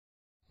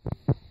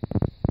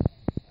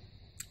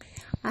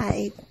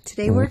Hi,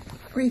 today we're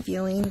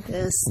reviewing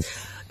this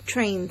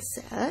train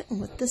set,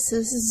 and what this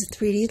is a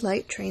 3D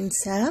light train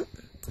set,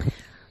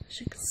 as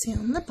you can see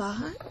on the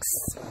box.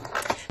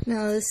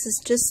 Now this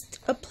is just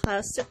a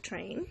plastic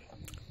train.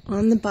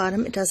 On the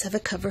bottom it does have a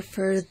cover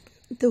for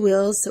the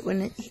wheels, that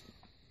when it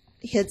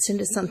hits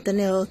into something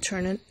it'll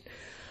turn it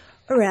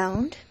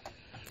around.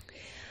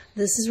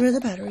 This is where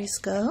the batteries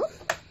go.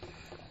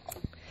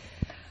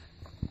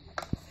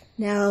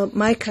 Now,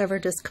 my cover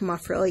does come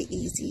off really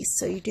easy,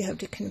 so you do have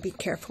to kind of be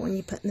careful when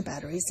you put the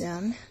batteries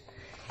in.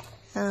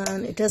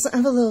 And it doesn't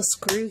have a little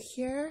screw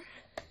here.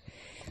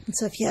 And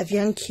so if you have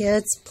young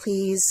kids,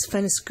 please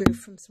find a screw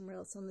from somewhere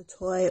else on the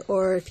toy,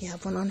 or if you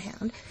have one on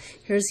hand.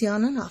 Here's the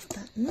on and off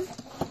button.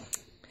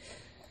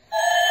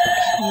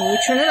 When we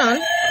turn it on,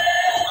 you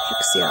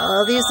can see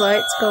all these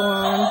lights go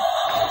on.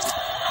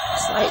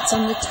 There's lights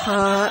on the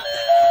top.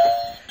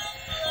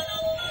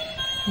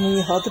 And when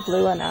you hold the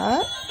blue one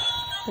up,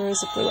 there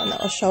is a blue one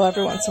that will show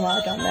every once in a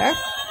while down there.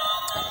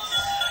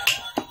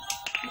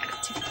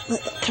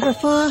 Let the cover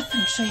fall off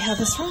and show you how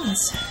this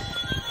runs.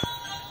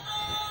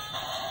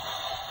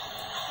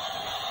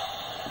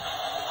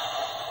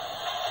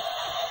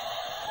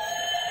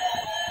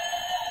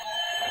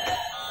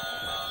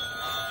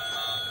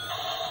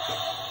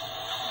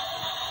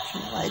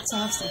 Turn the lights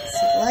off so you can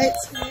see the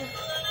lights here.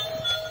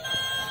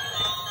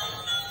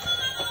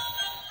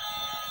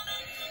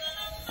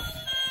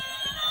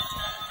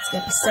 It's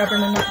going to be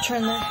stubborn and not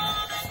turn there.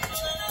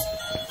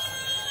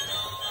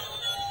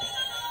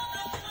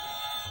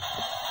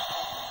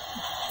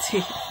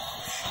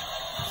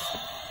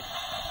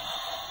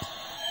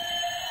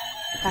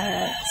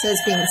 Alright, it says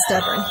being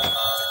stubborn.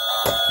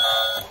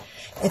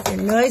 If you're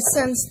noise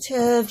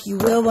sensitive, you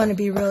will want to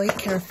be really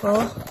careful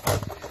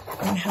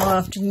on how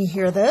often you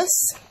hear this,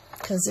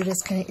 because it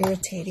is kind of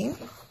irritating.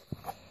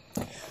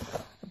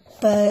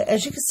 But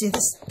as you can see,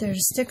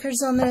 there's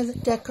stickers on there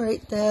that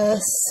decorate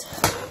this.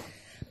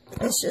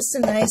 It's just a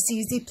nice,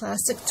 easy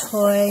plastic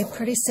toy,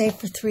 pretty safe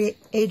for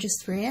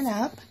ages 3 and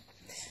up.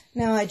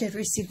 Now, I did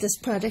receive this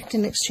product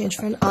in exchange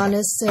for an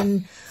honest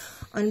and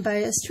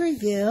unbiased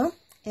review,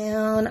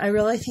 and I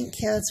really think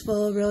kids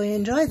will really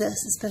enjoy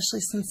this,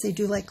 especially since they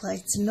do like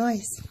lights and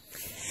noise.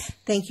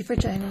 Thank you for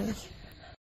joining me.